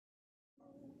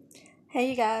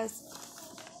Hey you guys.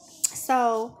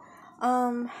 So,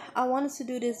 I wanted to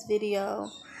do this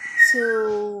video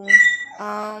to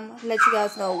let you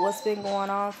guys know what's been going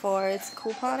on for its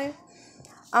couponing.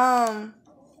 I've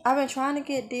been trying to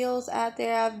get deals out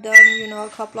there. I've done, a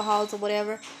couple of hauls or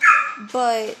whatever.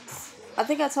 But I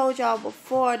think I told y'all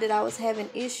before that I was having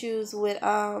issues with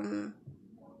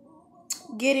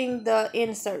getting the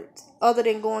inserts other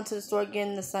than going to the store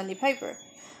getting the Sunday paper.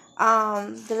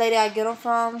 The lady I get them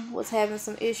from was having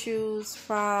some issues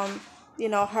from,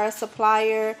 her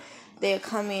supplier. They'll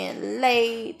come in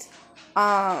late.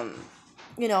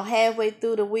 Halfway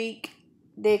through the week,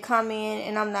 they come in,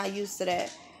 and I'm not used to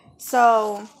that.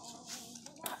 So,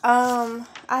 I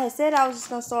had said I was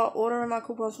just gonna start ordering my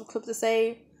coupons from Clip to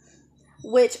Save,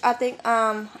 which I think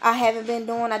I haven't been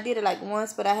doing. I did it like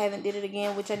once, but I haven't did it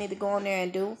again, which I need to go on there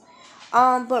and do.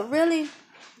 But really,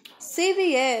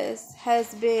 CVS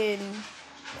has been,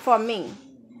 for me,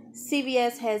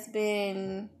 CVS has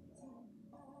been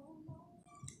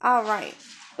alright.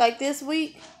 Like this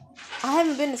week, I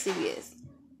haven't been to CVS.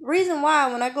 Reason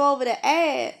why, when I go over the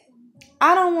ad,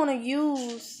 I don't want to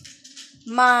use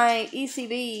my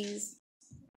ECBs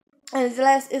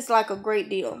unless it's like a great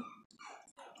deal.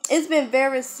 It's been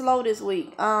very slow this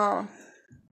week. Like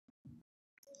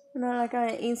I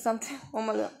ain't eating something on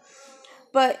my lip.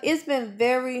 But it's been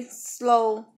very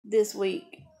slow this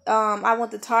week. I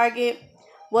went to Target.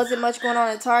 Wasn't much going on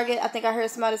at Target. I think I heard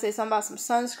somebody say something about some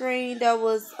sunscreen that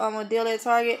was a deal at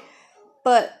Target.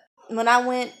 But when I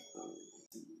went,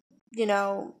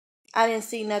 I didn't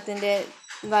see nothing that,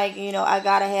 I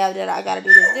gotta have that. I gotta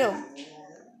do this deal.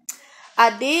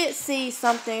 I did see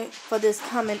something for this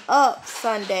coming up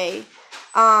Sunday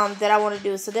that I want to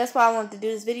do. So that's why I wanted to do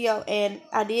this video. And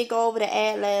I did go over the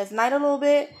ad last night a little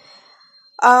bit.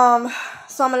 So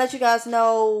I'm going to let you guys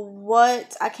know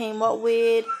what I came up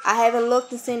with. I haven't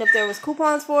looked and seen if there was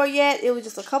coupons for it yet. It was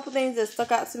just a couple things that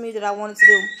stuck out to me that I wanted to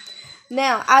do.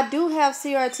 Now, I do have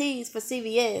CRTs for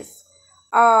CVS.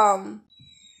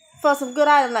 For some good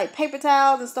items like paper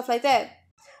towels and stuff like that,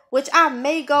 which I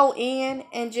may go in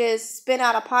and just spend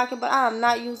out of pocket, but I'm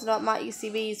not using up my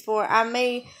ECBs for it. I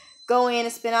may go in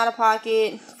and spend out of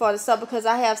pocket for the stuff because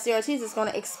I have CRTs that's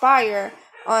going to expire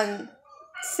on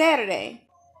Saturday,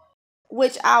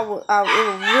 which it would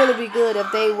really be good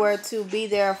if they were to be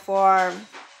there for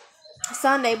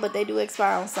Sunday, but they do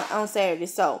expire on Saturday.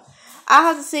 So I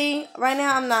have to see. Right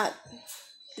now, I'm not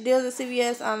the deals at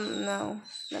CVS. No.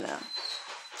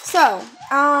 So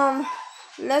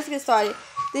let's get started.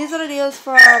 These are the deals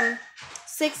from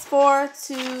 6/4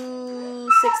 to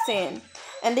 6/10,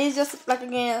 and these just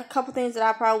again a couple things that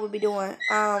I probably would be doing.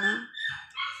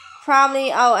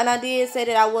 Probably, and I did say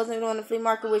that I wasn't doing the flea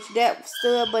market, which that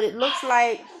stood, but it looks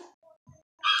like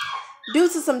due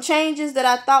to some changes that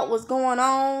I thought was going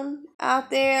on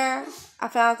out there, I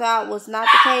found out was not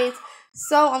the case.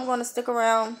 So I'm going to stick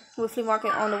around with flea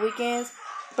market on the weekends,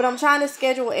 but I'm trying to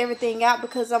schedule everything out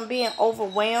because I'm being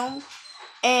overwhelmed,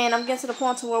 and I'm getting to the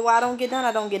point to where I don't get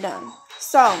done.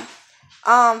 So,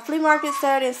 flea market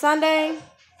Saturday and Sunday,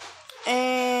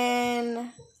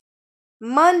 and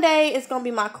Monday is going to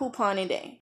be my couponing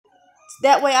day.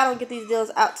 That way I don't get these deals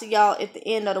out to y'all at the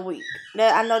end of the week.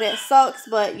 I know that sucks,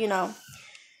 but,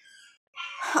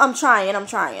 I'm trying. I'm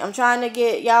trying to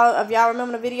get y'all, if y'all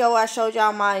remember the video, I showed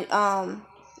y'all my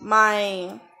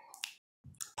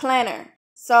planner.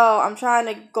 So, I'm trying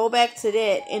to go back to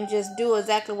that and just do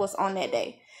exactly what's on that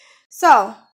day.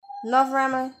 So, enough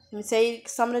rambling. Let me tell you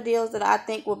some of the deals that I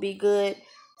think will be good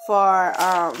for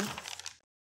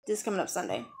this coming up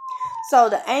Sunday. So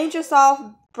the Angel Soft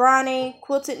Brownie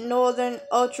Quilted Northern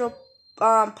Ultra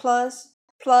Plush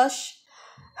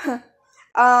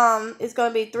it's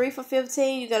gonna be 3 for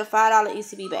 $15. You get a $5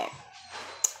 ECB back.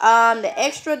 The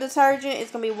extra detergent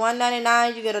is gonna be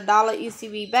 $1.99. You get a $1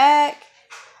 ECB back.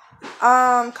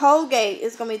 Colgate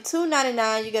is gonna be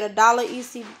 $2.99. You get a $1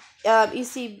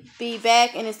 ECB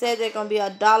back, and it says there's gonna be a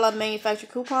 $1 manufacturer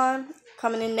coupon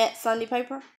coming in that Sunday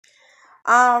paper.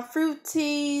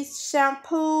 Fruity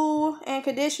shampoo and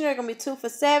conditioner gonna be 2 for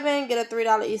 $7. Get a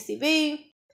 $3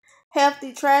 ECB.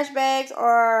 Healthy trash bags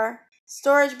or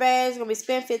storage bags gonna be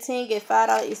spend $15. Get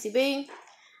 $5 ECB.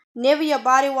 Nivea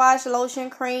body wash, lotion,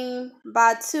 cream,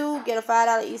 buy 2, get a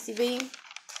 $5 ECB.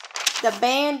 The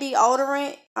Band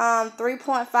deodorant,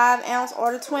 3.5 ounce,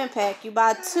 order twin pack. You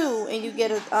buy 2 and you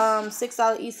get a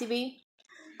 $6 ECB.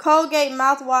 Colgate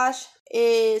mouthwash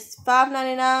is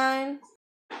 $5.99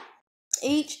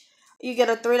 each. You get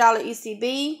a $3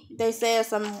 ECB. They say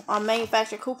it's a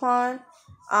manufacturer coupon.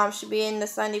 Should be in the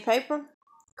Sunday paper.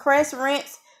 Crest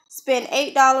rinse, spend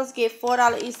 $8, get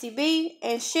 $4 ECB.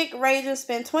 And Chic Razor,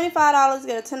 spend $25,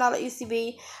 get a $10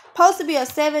 ECB. Supposed to be a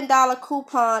 $7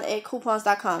 coupon at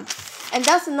coupons.com. And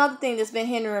that's another thing that's been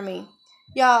hindering me.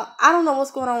 Y'all, I don't know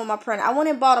what's going on with my printer. I went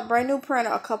and bought a brand new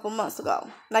printer a couple months ago.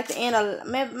 Like the end of,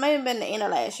 maybe been the end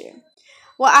of last year.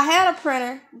 Well, I had a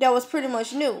printer that was pretty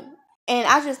much new. And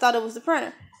I just thought it was the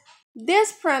printer.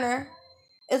 This printer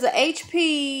is a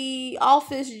HP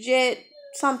Office Jet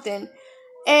something.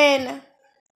 And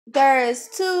there's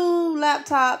 2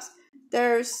 laptops.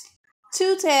 There's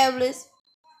 2 tablets.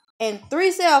 And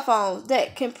 3 cell phones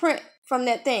that can print from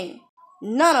that thing.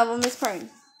 None of them is printing.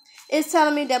 It's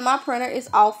telling me that my printer is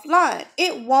offline.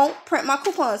 It won't print my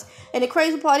coupons. And the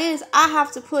crazy part is I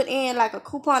have to put in like a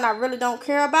coupon I really don't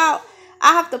care about.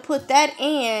 I have to put that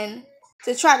in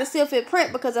to try to see if it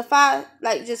print. Because if I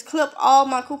like just clip all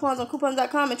my coupons on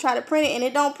coupons.com and try to print it and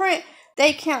it don't print,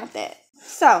 they count that.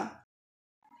 So,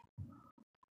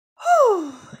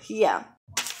 yeah.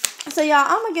 So y'all,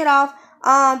 I'm going to get off.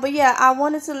 But yeah, I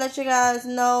wanted to let you guys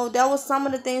know that was some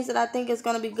of the things that I think is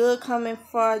going to be good coming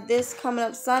for this coming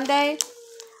up Sunday.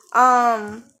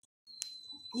 Yeah,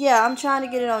 I'm trying to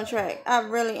get it on track. I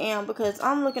really am, because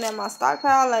I'm looking at my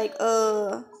stockpile like,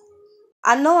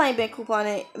 I know I ain't been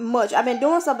couponing much. I've been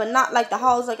doing stuff, but not like the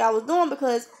hauls like I was doing,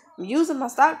 because I'm using my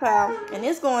stockpile and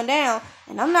it's going down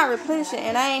and I'm not replenishing,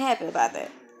 and I ain't happy about that.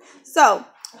 So,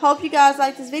 hope you guys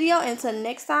like this video. Until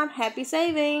next time, happy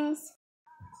savings.